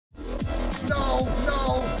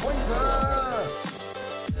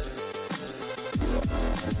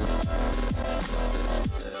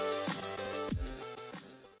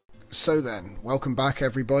So then, welcome back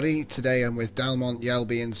everybody. Today I'm with Dalmont,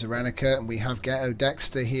 Yelby and Zerenica, and we have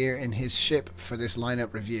Ghettodexter here in his ship for this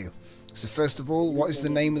lineup review. So first of all, what is the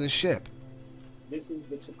name of the ship? This is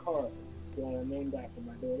the Tocara. It's named after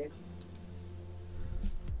my daughter.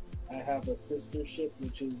 I have a sister ship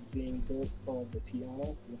which is being built called the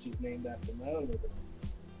Tocara, which is named after my other daughter.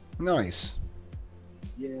 Nice.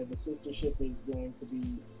 Yeah, the sister ship is going to be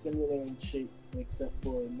similar in shape, except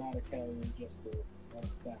for not a carrier, just a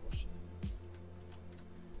battleship.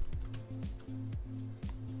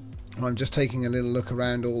 I'm just taking a little look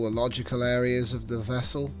around all the logical areas of the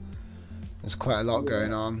vessel. There's quite a lot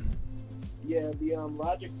going on. Yeah, the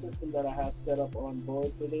logic system that I have set up on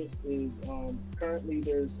board for this is currently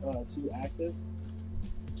there's two active.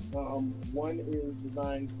 One is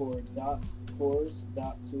designed for docked cores,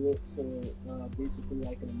 docked to it, so basically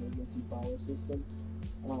like an emergency power system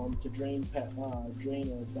to drain a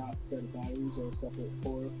docked set of batteries or a separate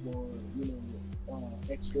core for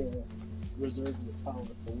extra reserves of power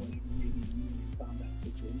for whatever may be needed in combat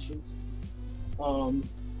situations.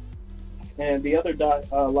 And the other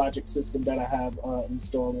logic system that I have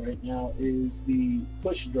installed right now is the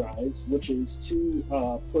push drives, which is two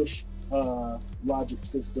push logic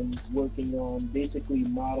systems working on basically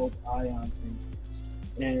modeled ion engines.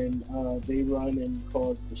 And they run and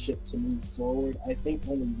cause the ship to move forward. I think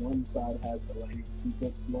only one side has the lighting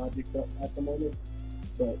sequence logic up at the moment,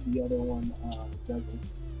 but the other one doesn't.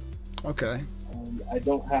 Okay. I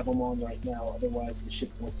don't have them on right now, otherwise the ship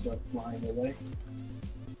will start flying away.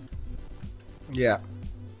 Yeah.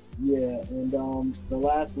 Yeah, and the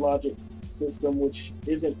last logic system, which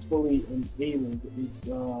isn't fully enabled,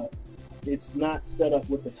 it's not set up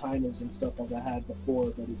with the timers and stuff as I had before,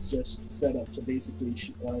 but it's just set up to basically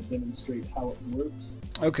demonstrate how it works.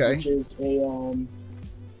 Okay. Which is a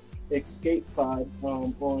escape pod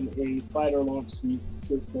on a fighter launch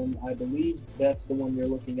system. I believe that's the one you're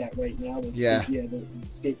looking at right now. Yeah. Yeah, the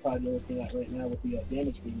escape pod you're looking at right now with the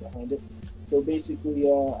damage beam behind it. So basically,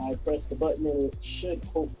 I press the button and it should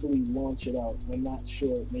hopefully launch it out. I'm not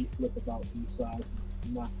sure, it may flip about inside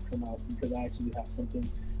and not come out because I actually have something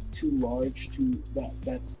too large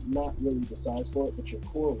that's not really the size for it, but your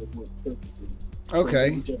core would work perfectly.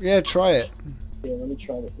 Okay. So yeah, try it. Yeah, let me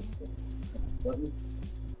try with this thing. Button.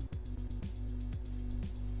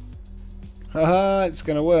 Haha, it's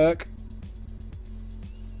gonna work.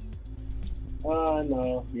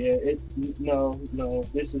 No, yeah, no,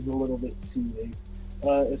 this is a little bit too late.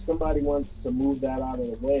 If somebody wants to move that out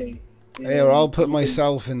of the way... Here, I'll put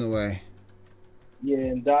myself in the way. Yeah,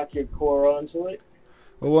 and dock your core onto it.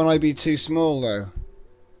 Well, won't I be too small, though?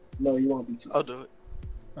 No, you won't be too small. I'll do it.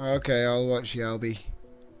 Okay, I'll watch Yelby.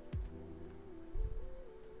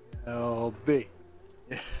 LB.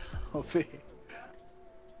 LB.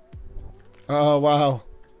 Oh, wow.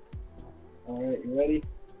 Alright, you ready?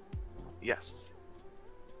 Yes.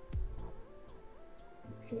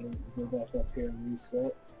 Okay, go back up here and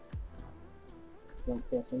reset. Don't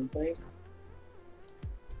press anything.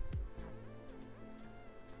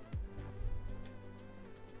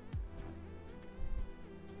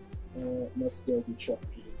 Must still be charged.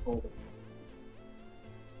 Hold it.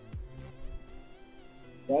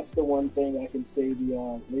 That's the one thing I can say.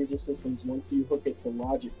 The laser systems, once you hook it to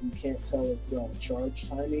logic, you can't tell its charge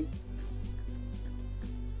timing.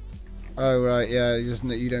 Oh right, yeah.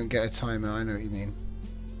 You don't get a timer. I know what you mean.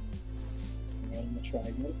 I'm gonna try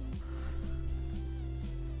again.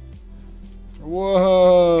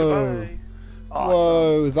 Whoa! Goodbye. Awesome.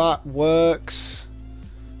 Whoa, that works.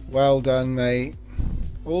 Well done, mate.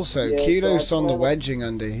 Also, Yeah, kudos so on the wedging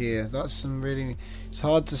under here. That's some really... It's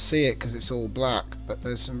hard to see it because it's all black, but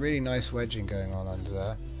there's some really nice wedging going on under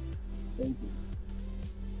there. Thank you.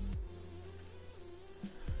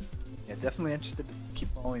 Yeah, definitely interested to keep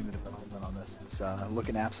following the development on this. It's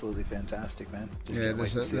looking absolutely fantastic, man. Just Yeah, can't wait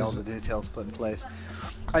to see all the details put in place.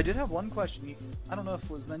 I did have one question. I don't know if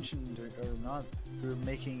it was mentioned or not. You're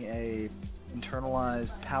making a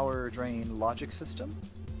internalized power drain logic system.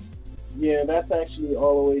 Yeah, that's actually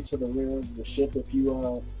all the way to the rear of the ship. If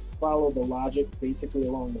you follow the logic basically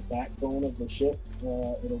along the backbone of the ship,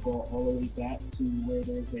 it'll go all the way back to where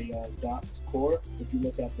there's a docked core. If you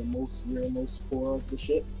look at the rearmost core of the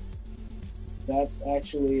ship, that's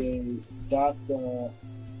actually a docked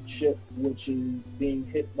ship which is being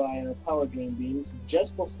hit by power drain beams.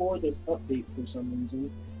 Just before this update, for some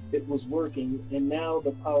reason, it was working, and now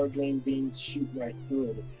the power drain beams shoot right through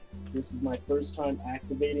it. This is my first time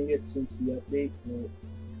activating it since the update.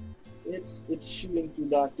 It's shooting through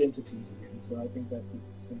docked entities again, so I think that's going to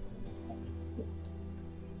be simple.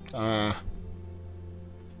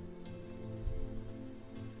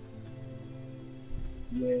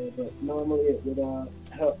 Yeah, but normally it would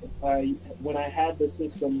help. When I had the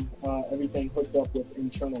system, everything hooked up with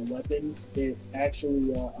internal weapons, it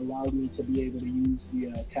actually allowed me to be able to use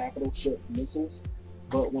the capital ship missiles.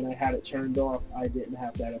 But when I had it turned off, I didn't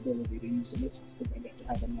have that ability to use the missiles because I didn't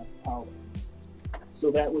have enough power.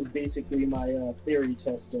 So that was basically my theory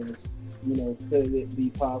test of, could it be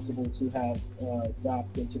possible to have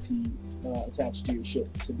docked entity attached to your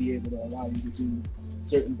ship to be able to allow you to do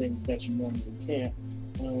certain things that you normally can't.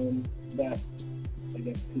 That, I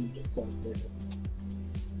guess, proved itself there.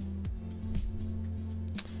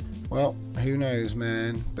 Well, who knows,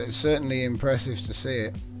 man? But it's certainly impressive to see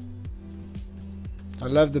it. I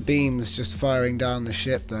love the beams just firing down the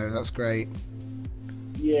ship, though. That's great.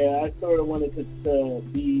 Yeah, I sort of wanted to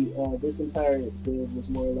be, this entire build was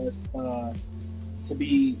more or less to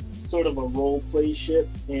be sort of a role-play ship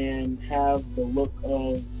and have the look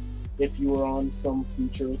of if you were on some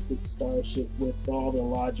futuristic starship with all the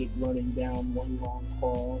logic running down one long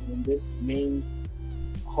hall. And this main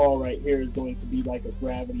hall right here is going to be like a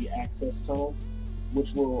gravity access tunnel,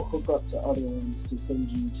 which will hook up to other ones to send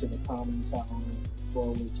you to the common tower,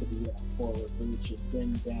 forward to the forward bridge, and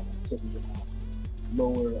then down to the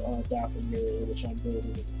lower docking area, which I'm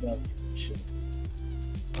building with the ship.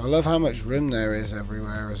 I love how much room there is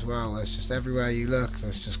everywhere as well. There's just everywhere you look,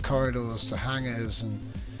 there's just corridors to hangars and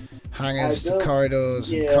hangars to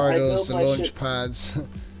corridors and corridors to launch pads.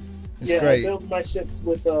 It's great. I build my ships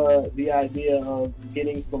with the idea of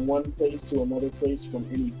getting from one place to another place from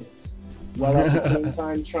any place, while at the same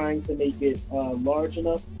time trying to make it large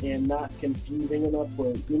enough and not confusing enough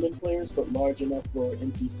for human players, but large enough for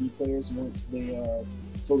NPC players once they are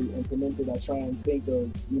fully implemented. I try and think of,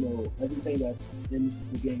 everything that's in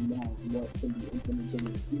the game now, what can be implemented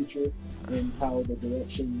in the future, and how the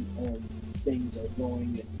direction of things are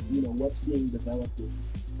going, and what's being developed and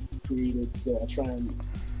created. So I try and,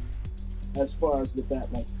 as far as with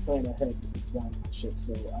that, like, plan ahead with design my ship.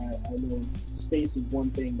 So I know space is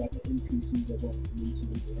one thing that the NPCs are going to need to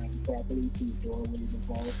move around properly through doorways and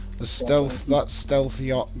halls. That stealth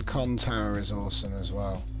yacht con tower is awesome as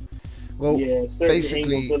well. Well, yeah, certain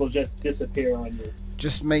basically, angles it'll just disappear on you.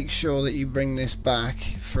 Just make sure that you bring this back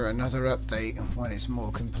for another update when it's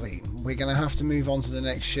more complete. We're going to have to move on to the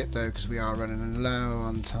next ship though, because we are running low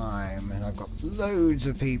on time and I've got loads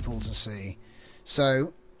of people to see.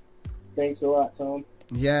 So, thanks a lot, Tom.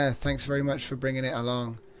 Yeah, thanks very much for bringing it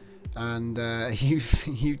along. And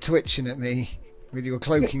you twitching at me with your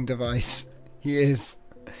cloaking device. He is.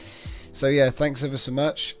 So yeah, thanks ever so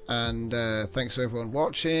much, and thanks to everyone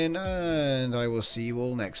watching, and I will see you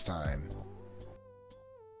all next time.